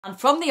And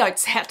from the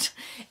outset,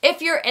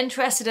 if you're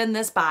interested in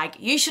this bag,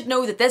 you should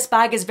know that this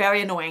bag is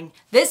very annoying.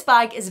 This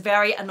bag is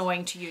very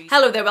annoying to use.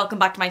 Hello there, welcome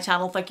back to my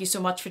channel. Thank you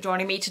so much for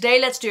joining me. Today,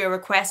 let's do a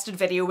requested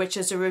video, which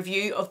is a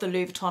review of the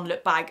Louis Vuitton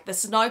Loop bag.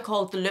 This is now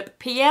called the Loop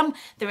PM.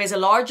 There is a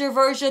larger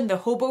version, the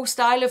hobo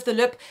style of the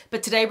Loop,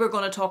 but today we're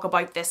going to talk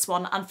about this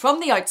one. And from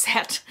the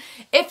outset,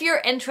 if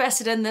you're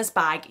interested in this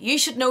bag, you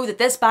should know that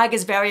this bag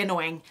is very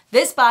annoying.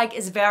 This bag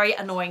is very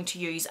annoying to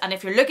use. And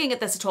if you're looking at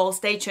this at all,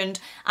 stay tuned.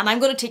 And I'm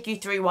going to take you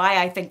through why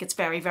I think it's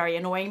very, very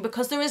annoying,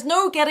 because there is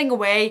no getting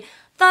away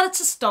that it's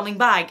a stunning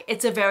bag.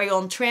 It's a very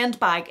on-trend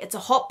bag. It's a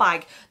hot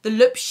bag. The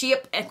loop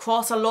shape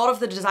across a lot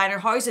of the designer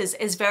houses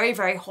is very,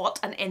 very hot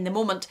and in the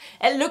moment.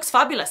 It looks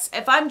fabulous.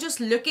 If I'm just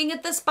looking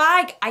at this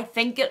bag, I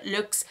think it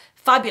looks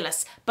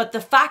fabulous, but the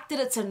fact that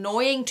it's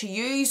annoying to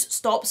use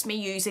stops me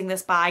using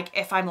this bag,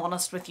 if I'm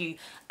honest with you.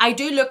 I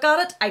do look at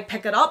it, I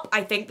pick it up,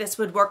 I think this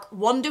would work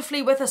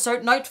wonderfully with a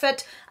certain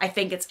outfit, I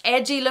think it's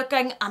edgy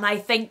looking, and I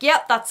think,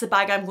 yep, that's the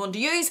bag I'm going to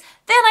use.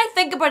 Then I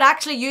think about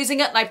actually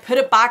using it and I put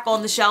it back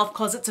on the shelf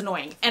because it's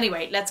annoying.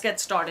 Anyway, let's get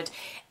started.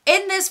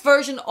 In this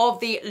version of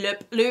the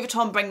Loop, Louis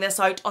Vuitton bring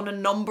this out on a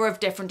number of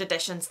different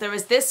editions. There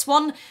is this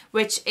one,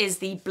 which is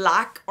the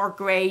black or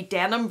grey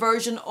denim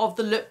version of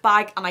the Loop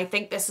bag, and I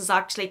think this is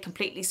actually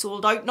completely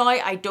sold out now.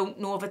 I don't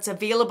know if it's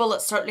available.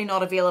 It's certainly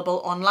not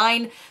available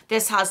online.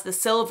 This has the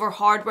silver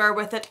hardware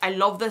with it. I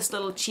love this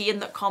little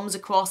chain that comes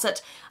across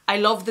it. I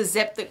love the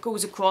zip that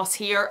goes across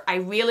here. I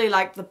really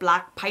like the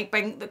black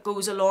piping that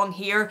goes along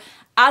here.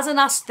 As an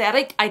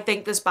aesthetic, I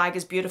think this bag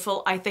is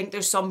beautiful. I think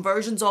there's some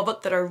versions of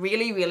it that are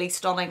really, really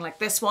stunning, like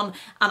this one.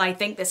 And I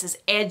think this is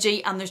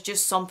edgy, and there's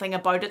just something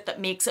about it that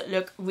makes it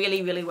look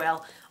really, really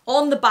well.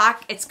 On the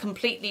back, it's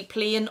completely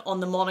plain on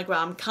the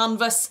monogram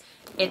canvas.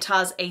 It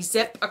has a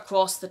zip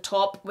across the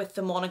top with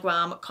the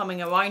monogram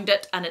coming around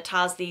it, and it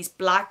has these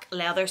black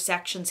leather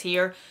sections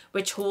here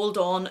which hold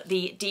on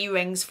the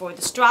D-rings for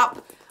the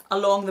strap.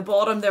 Along the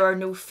bottom, there are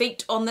no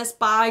feet on this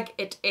bag.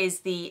 It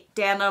is the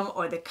denim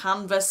or the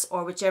canvas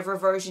or whichever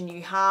version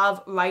you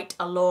have right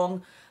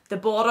along the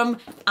bottom.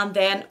 And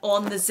then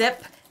on the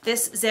zip,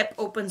 this zip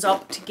opens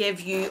up to give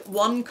you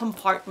one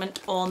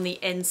compartment on the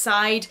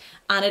inside,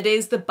 and it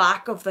is the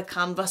back of the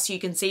canvas. You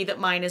can see that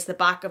mine is the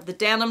back of the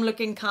denim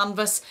looking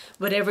canvas.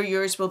 Whatever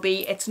yours will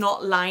be, it's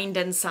not lined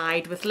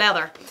inside with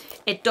leather.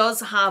 It does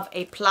have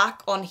a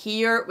plaque on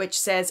here which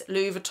says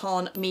Louis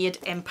Vuitton made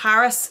in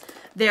Paris.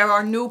 There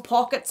are no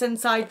pockets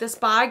inside this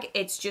bag.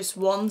 It's just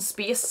one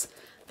space.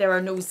 There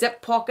are no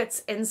zip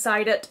pockets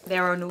inside it.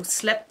 There are no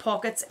slip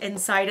pockets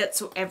inside it.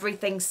 So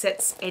everything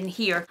sits in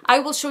here. I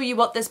will show you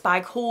what this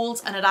bag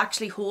holds, and it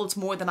actually holds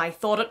more than I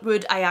thought it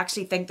would. I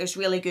actually think there's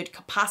really good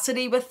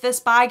capacity with this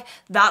bag.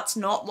 That's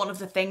not one of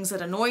the things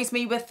that annoys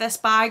me with this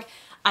bag.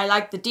 I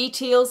like the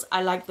details.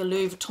 I like the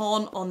Louis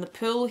Vuitton on the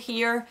pull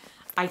here.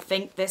 I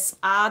think this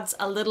adds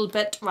a little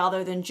bit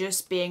rather than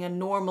just being a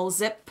normal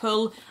zip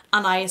pull,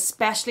 and I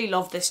especially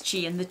love this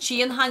chain. The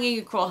chain hanging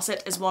across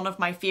it is one of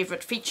my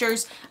favourite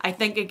features. I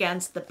think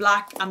against the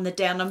black and the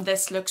denim,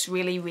 this looks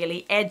really,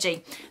 really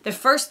edgy. The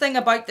first thing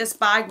about this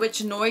bag which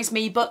annoys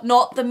me, but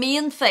not the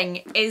main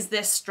thing, is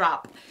this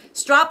strap.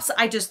 Straps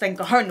I just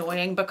think are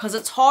annoying because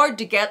it's hard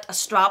to get a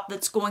strap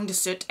that's going to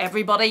suit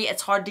everybody.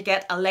 It's hard to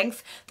get a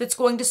length that's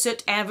going to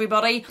suit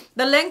everybody.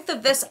 The length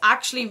of this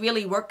actually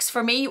really works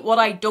for me. What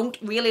I don't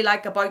really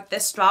like about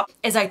this strap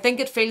is I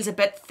think it feels a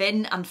bit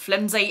thin and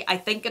flimsy. I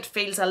think it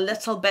feels a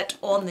little bit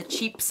on the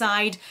cheap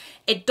side.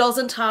 It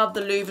doesn't have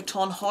the Louis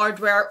Vuitton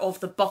hardware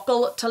of the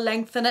buckle to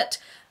lengthen it.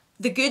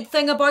 The good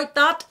thing about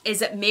that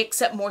is it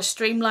makes it more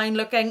streamlined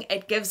looking.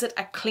 It gives it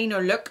a cleaner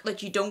look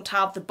that you don't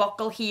have the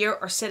buckle here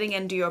or sitting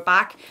into your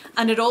back.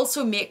 And it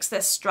also makes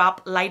this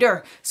strap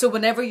lighter. So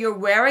whenever you're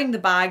wearing the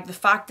bag, the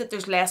fact that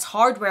there's less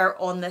hardware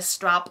on this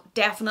strap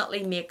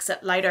definitely makes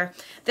it lighter.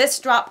 This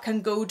strap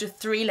can go to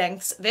 3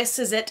 lengths. This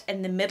is it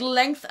in the middle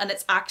length, and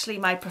it's actually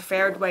my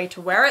preferred way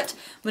to wear it.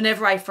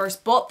 Whenever I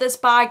first bought this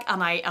bag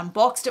and I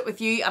unboxed it with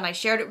you and I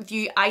shared it with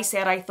you, I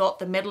said I thought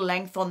the middle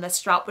length on this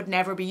strap would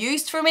never be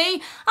used for me.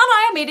 And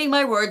I am eating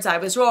my words, I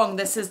was wrong.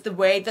 This is the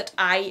way that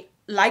I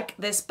like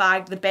this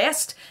bag the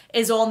best,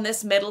 is on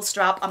this middle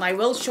strap, and I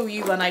will show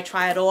you when I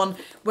try it on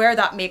where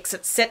that makes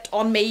it sit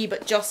on me,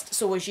 but just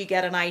so as you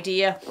get an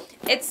idea,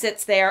 it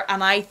sits there,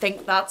 and I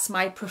think that's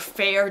my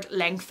preferred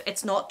length.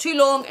 It's not too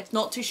long, it's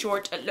not too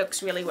short, it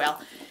looks really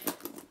well.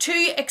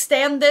 To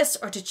extend this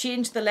or to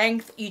change the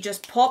length, you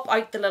just pop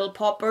out the little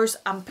poppers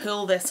and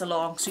pull this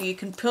along. So you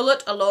can pull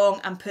it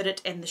along and put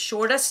it in the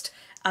shortest,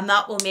 and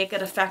that will make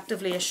it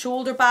effectively a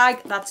shoulder bag.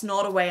 That's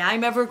not a way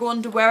I'm ever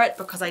going to wear it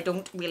because I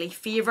don't really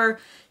favour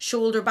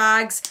shoulder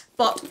bags,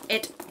 but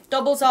it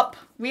doubles up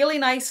really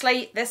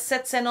nicely. This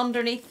sits in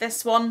underneath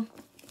this one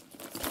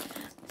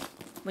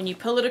when you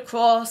pull it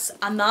across,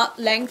 and that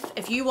length,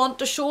 if you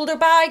want a shoulder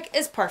bag,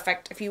 is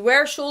perfect. If you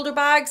wear shoulder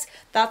bags,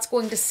 that's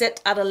going to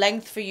sit at a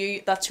length for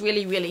you that's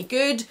really, really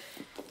good.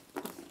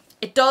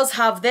 It does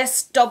have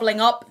this doubling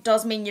up,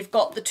 does mean you've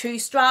got the 2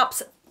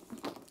 straps.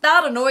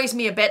 That annoys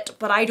me a bit,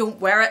 but I don't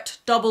wear it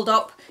doubled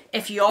up.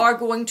 If you are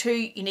going to,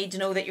 you need to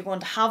know that you're going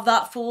to have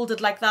that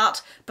folded like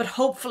that, but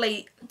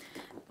hopefully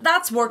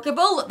that's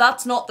workable.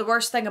 That's not the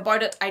worst thing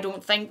about it, I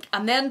don't think.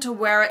 And then to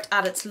wear it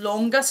at its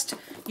longest,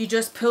 you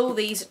just pull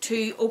these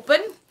two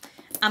open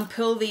and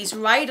pull these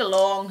right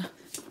along.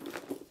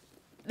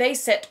 They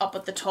sit up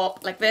at the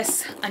top like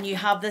this, and you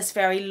have this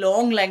very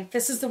long length.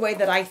 This is the way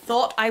that I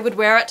thought I would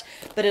wear it,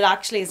 but it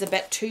actually is a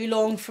bit too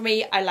long for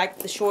me. I like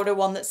the shorter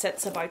one that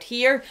sits about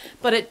here,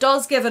 but it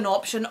does give an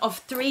option of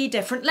 3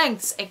 different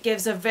lengths. It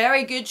gives a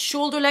very good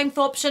shoulder length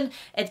option,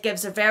 it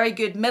gives a very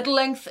good middle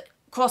length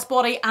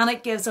crossbody, and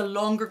it gives a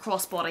longer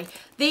crossbody.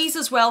 These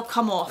as well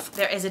come off.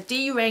 There is a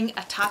D-ring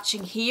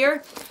attaching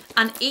here,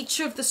 and each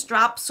of the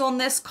straps on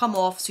this come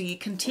off, so you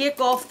can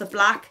take off the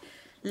black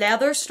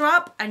leather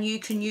strap and you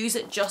can use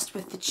it just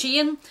with the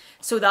chain.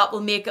 So that will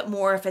make it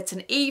more if it's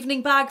an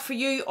evening bag for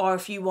you, or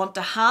if you want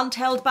a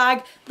handheld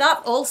bag.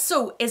 That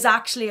also is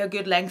actually a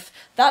good length.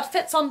 That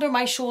fits under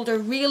my shoulder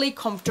really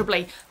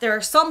comfortably. There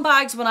are some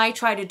bags when I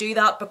try to do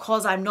that,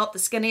 because I'm not the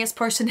skinniest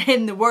person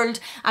in the world.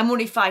 I'm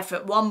only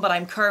 5'1", but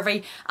I'm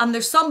curvy. And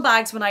there's some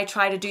bags when I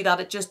try to do that,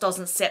 it just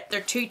doesn't sit.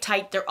 They're too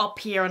tight, they're up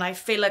here, and I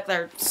feel like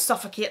they're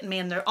suffocating me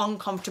and they're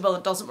uncomfortable.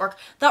 It doesn't work.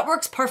 That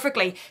works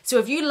perfectly. So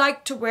if you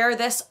like to wear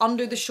this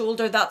under the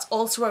shoulder, that's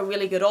also a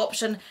really good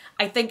option.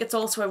 I think it's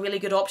also a really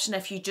good option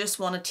if you just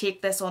want to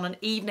take this on an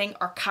evening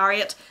or carry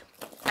it.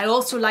 I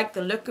also like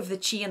the look of the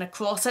chain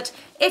across it.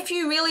 If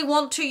you really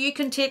want to, you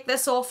can take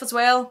this off as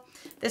well.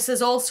 This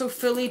is also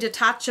fully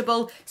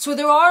detachable. So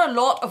there are a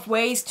lot of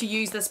ways to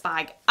use this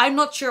bag. I'm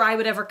not sure I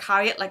would ever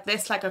carry it like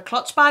this, like a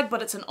clutch bag,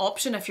 but it's an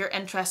option if you're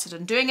interested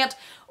in doing it.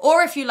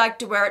 Or if you like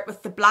to wear it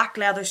with the black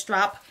leather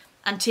strap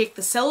and take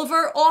the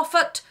silver off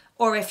it,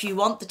 or if you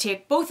want to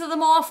take both of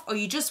them off, or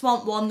you just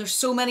want one, there's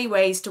so many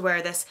ways to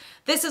wear this.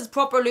 This is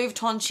proper Louis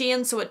Vuitton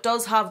chain, so it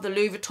does have the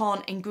Louis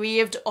Vuitton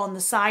engraved on the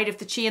side of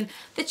the chain.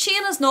 The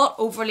chain is not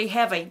overly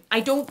heavy.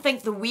 I don't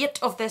think the weight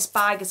of this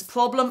bag is a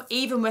problem,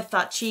 even with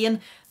that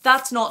chain.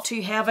 That's not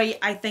too heavy.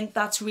 I think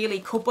that's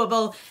really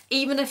copeable.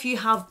 Even if you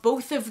have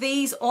both of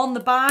these on the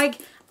bag,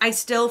 I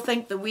still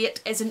think the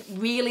weight isn't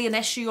really an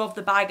issue of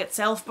the bag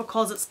itself,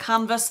 because it's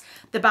canvas.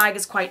 The bag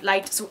is quite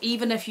light, so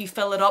even if you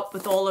fill it up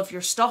with all of your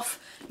stuff,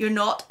 you're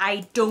not,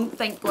 I don't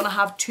think, going to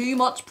have too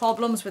much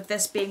problems with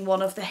this being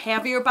one of the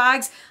heavier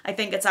bags. I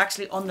think it's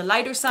actually on the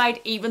lighter side,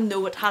 even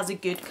though it has a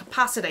good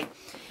capacity.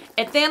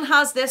 It then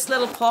has this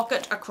little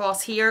pocket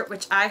across here,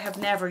 which I have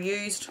never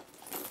used.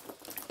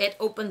 It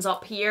opens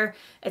up here.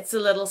 It's a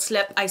little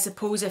slip. I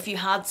suppose if you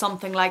had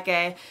something like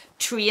a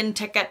train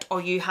ticket, or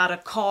you had a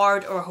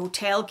card or a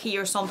hotel key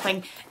or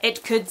something,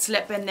 it could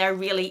slip in there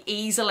really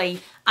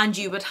easily, and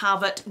you would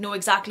have it, know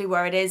exactly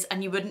where it is,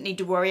 and you wouldn't need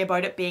to worry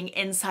about it being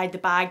inside the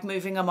bag,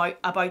 moving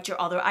about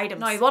your other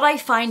items. Now, what I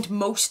find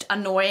most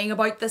annoying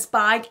about this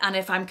bag, and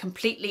if I'm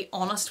completely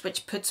honest,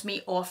 which puts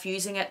me off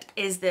using it,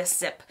 is this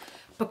zip.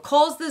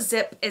 Because the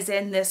zip is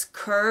in this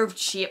curved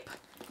shape,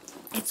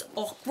 it's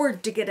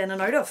awkward to get in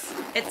and out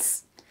of.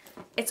 It's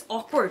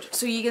awkward.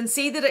 So you can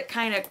see that it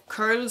kind of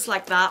curls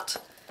like that.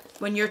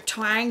 When you're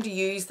trying to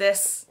use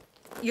this,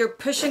 you're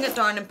pushing it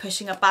down and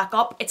pushing it back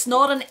up. It's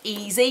not an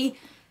easy,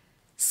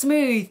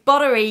 smooth,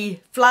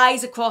 buttery,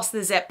 flies across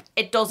the zip.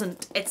 It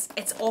doesn't. It's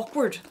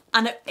awkward.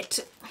 And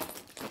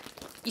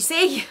you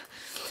see,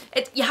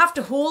 you have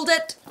to hold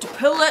it to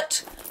pull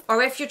it,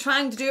 or if you're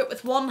trying to do it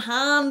with one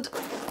hand,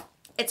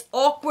 it's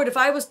awkward if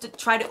I was to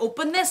try to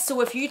open this.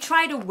 So if you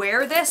try to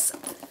wear this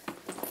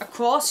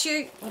across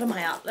you, what am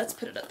I at? Let's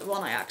put it at the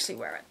one I actually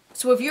wear it.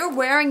 So if you're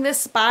wearing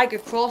this bag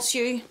across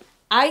you,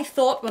 I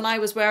thought when I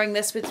was wearing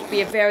this would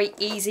be a very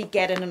easy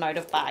get in and out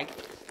of bag.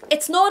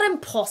 It's not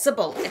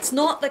impossible. It's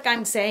not like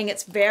I'm saying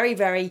it's very,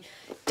 very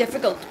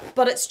difficult,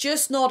 but it's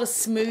just not a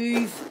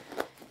smooth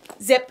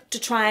zip to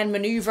try and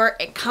maneuver.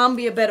 It can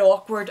be a bit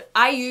awkward.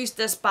 I used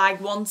this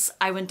bag once.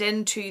 I went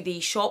into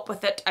the shop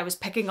with it. I was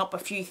picking up a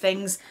few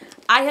things.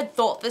 I had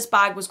thought this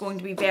bag was going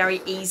to be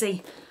very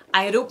easy.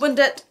 I had opened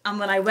it, and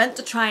when I went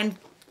to try and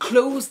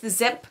close the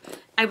zip,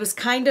 I was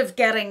kind of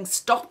getting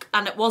stuck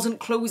and it wasn't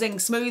closing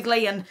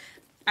smoothly, and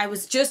I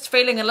was just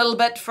feeling a little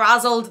bit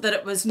frazzled that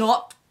it was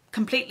not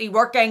completely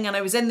working, and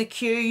I was in the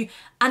queue,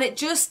 and it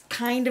just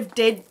kind of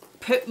did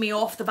put me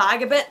off the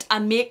bag a bit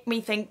and make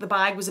me think the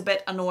bag was a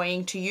bit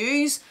annoying to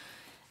use.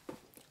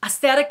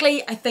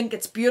 Aesthetically, I think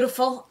it's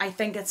beautiful. I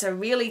think it's a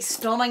really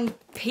stunning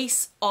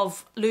piece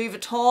of Louis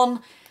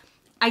Vuitton.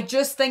 I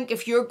just think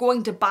if you're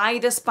going to buy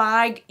this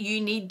bag, you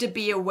need to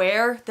be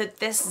aware that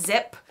this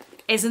zip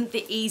isn't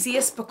the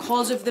easiest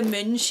because of the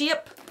moon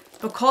shape,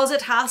 because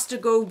it has to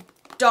go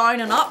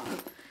down and up.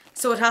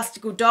 So it has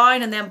to go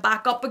down and then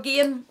back up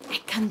again.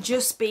 It can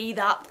just be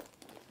that,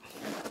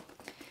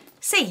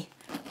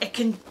 it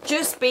can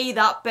just be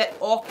that bit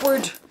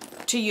awkward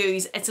to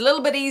use. It's a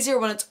little bit easier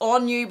when it's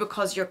on you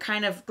because you're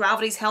kind of,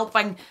 gravity's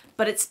helping,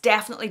 but it's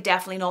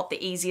definitely not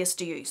the easiest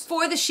to use.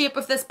 For the shape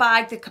of this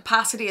bag, the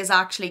capacity is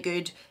actually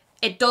good.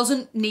 It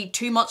doesn't need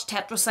too much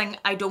Tetrising,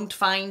 I don't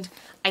find.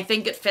 I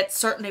think it fits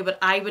certainly what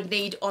I would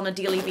need on a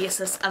daily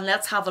basis, and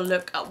let's have a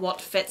look at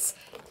what fits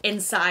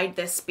inside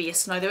this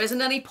space. Now there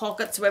isn't any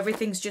pockets, so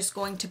everything's just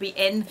going to be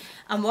in,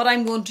 and what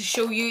I'm going to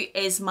show you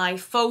is my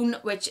phone,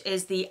 which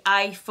is the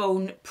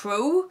iPhone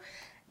Pro.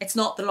 It's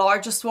not the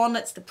largest one,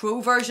 it's the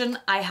Pro version.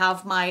 I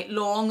have my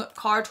long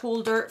card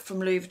holder from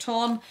Louis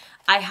Vuitton.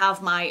 I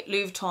have my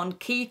Louis Vuitton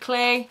key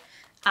clay.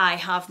 I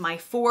have my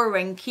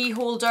 4-ring key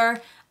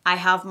holder. I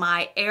have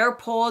my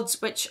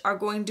AirPods, which are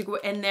going to go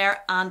in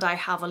there, and I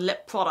have a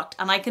lip product,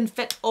 and I can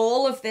fit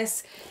all of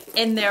this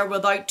in there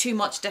without too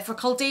much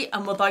difficulty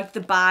and without the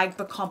bag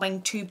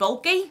becoming too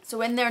bulky.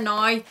 So in there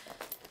now,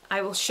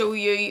 I will show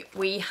you,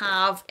 we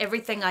have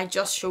everything I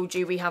just showed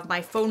you. We have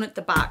my phone at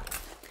the back.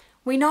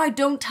 We now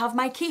don't have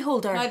my key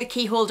holder. Now the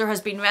key holder has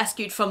been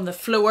rescued from the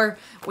floor.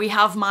 We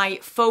have my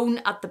phone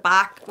at the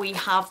back. We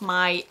have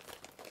my,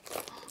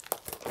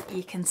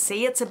 you can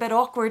see it's a bit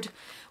awkward.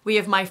 We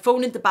have my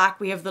phone at the back,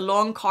 we have the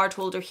long card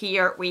holder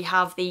here, we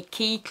have the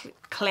key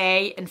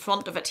clay in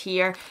front of it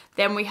here,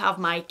 then we have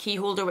my key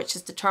holder, which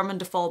is determined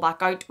to fall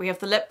back out, we have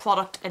the lip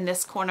product in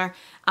this corner,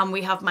 and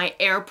we have my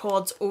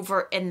AirPods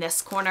over in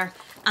this corner.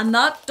 And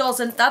that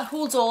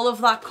holds all of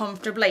that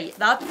comfortably.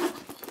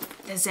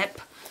 The zip.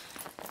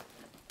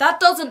 That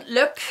doesn't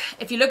look,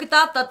 if you look at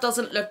that, that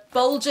doesn't look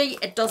bulgy.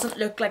 It doesn't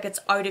look like it's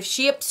out of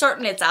shape.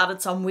 Certainly it's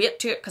added some weight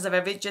to it because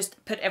I've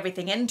just put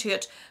everything into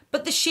it.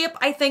 But the shape,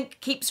 I think,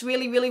 keeps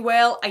really, really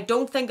well. I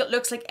don't think it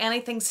looks like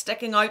anything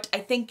sticking out. I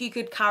think you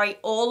could carry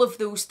all of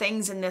those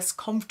things in this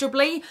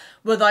comfortably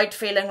without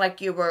feeling like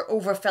you were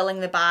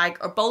overfilling the bag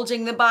or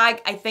bulging the bag.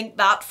 I think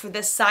that for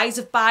this size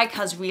of bag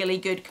has really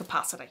good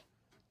capacity.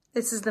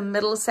 This is the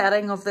middle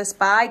setting of this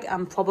bag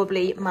and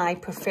probably my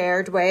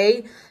preferred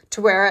way to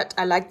wear it.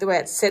 I like the way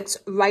it sits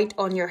right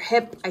on your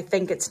hip. I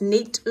think it's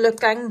neat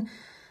looking.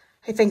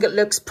 I think it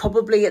looks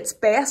probably its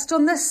best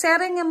on this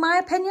setting, in my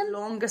opinion.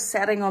 Longest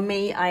setting on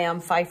me, I am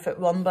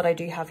 5'1", but I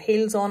do have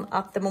heels on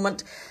at the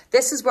moment.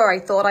 This is where I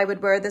thought I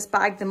would wear this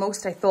bag the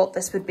most. I thought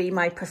this would be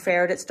my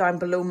preferred. It's down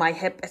below my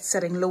hip, it's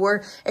sitting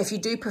lower. If you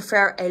do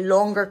prefer a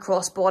longer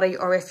crossbody,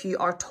 or if you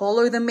are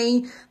taller than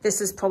me,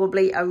 this is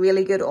probably a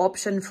really good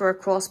option for a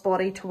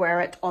crossbody to wear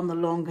it on the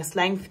longest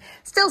length.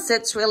 Still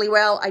sits really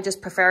well. I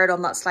just prefer it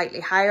on that slightly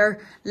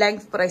higher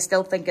length, but I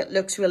still think it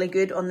looks really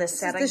good on this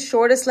setting. This is the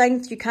shortest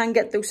length. You can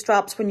get those straps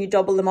when you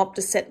double them up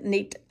to sit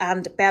neat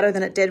and better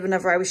than it did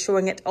whenever I was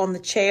showing it on the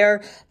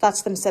chair.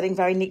 That's them sitting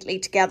very neatly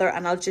together,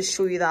 and I'll just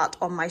show you that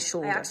on my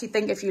shoulder. I actually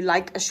think if you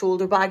like a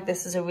shoulder bag,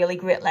 this is a really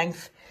great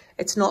length.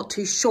 It's not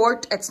too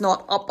short, it's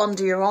not up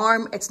under your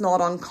arm, it's not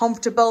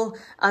uncomfortable.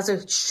 As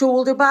a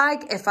shoulder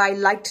bag, if I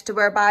liked to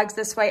wear bags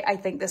this way, I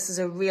think this is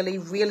a really,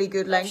 really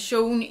good length. I've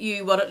shown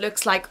you what it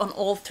looks like on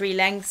all 3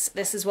 lengths.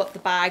 This is what the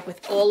bag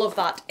with all of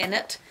that in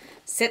it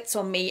sits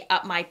on me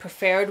at my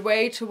preferred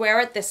way to wear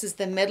it. This is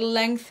the middle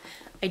length.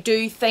 I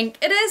do think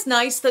it is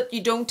nice that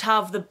you don't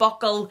have the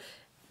buckle,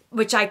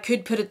 which I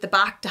could put at the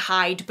back to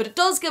hide, but it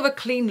does give a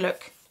clean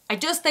look. I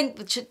just think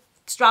the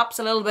strap's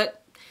a little bit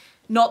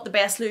not the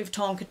best Louis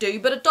Vuitton could do,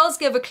 but it does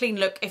give a clean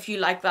look if you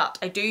like that.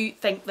 I do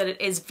think that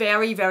it is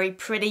very, very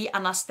pretty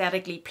and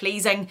aesthetically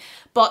pleasing,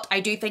 but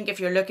I do think if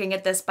you're looking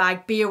at this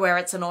bag, be aware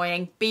it's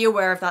annoying. Be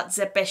aware of that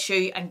zip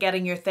issue and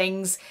getting your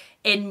things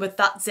in with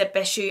that zip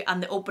issue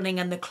and the opening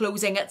and the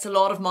closing. It's a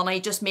lot of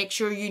money. Just make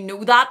sure you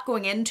know that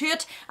going into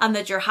it and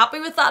that you're happy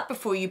with that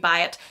before you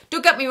buy it.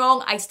 Don't get me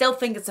wrong, I still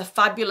think it's a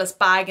fabulous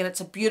bag and it's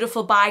a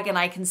beautiful bag, and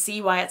I can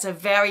see why it's a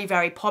very,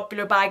 very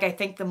popular bag. I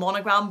think the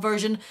Monogram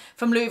version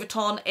from Louis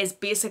Vuitton is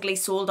basically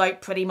sold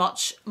out pretty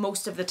much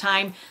most of the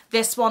time.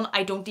 This one,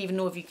 I don't even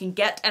know if you can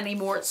get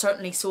anymore. It's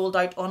certainly sold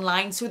out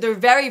online. So they're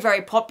very,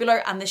 very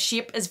popular, and the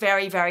shape is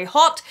very, very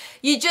hot.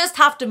 You just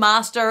have to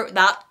master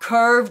that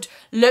curved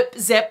loop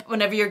zip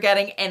whenever you're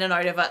getting in and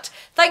out of it.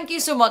 Thank you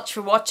so much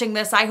for watching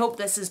this. I hope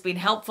this has been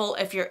helpful.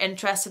 If you're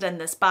interested in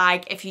this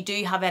bag, if you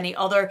do have any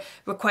other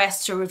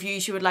requests or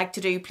reviews you would like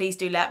to do, please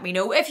do let me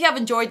know. If you have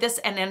enjoyed this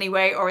in any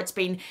way or it's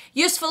been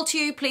useful to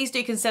you, please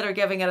do consider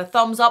giving it a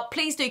thumbs up.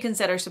 Please do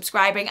consider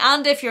subscribing,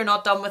 and if you're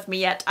not done with me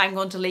yet, I'm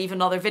going to leave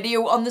another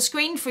video on the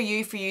screen for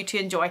you to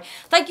enjoy.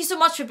 Thank you so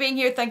much for being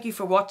here. Thank you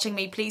for watching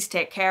me. Please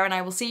take care, and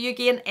I will see you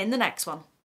again in the next one.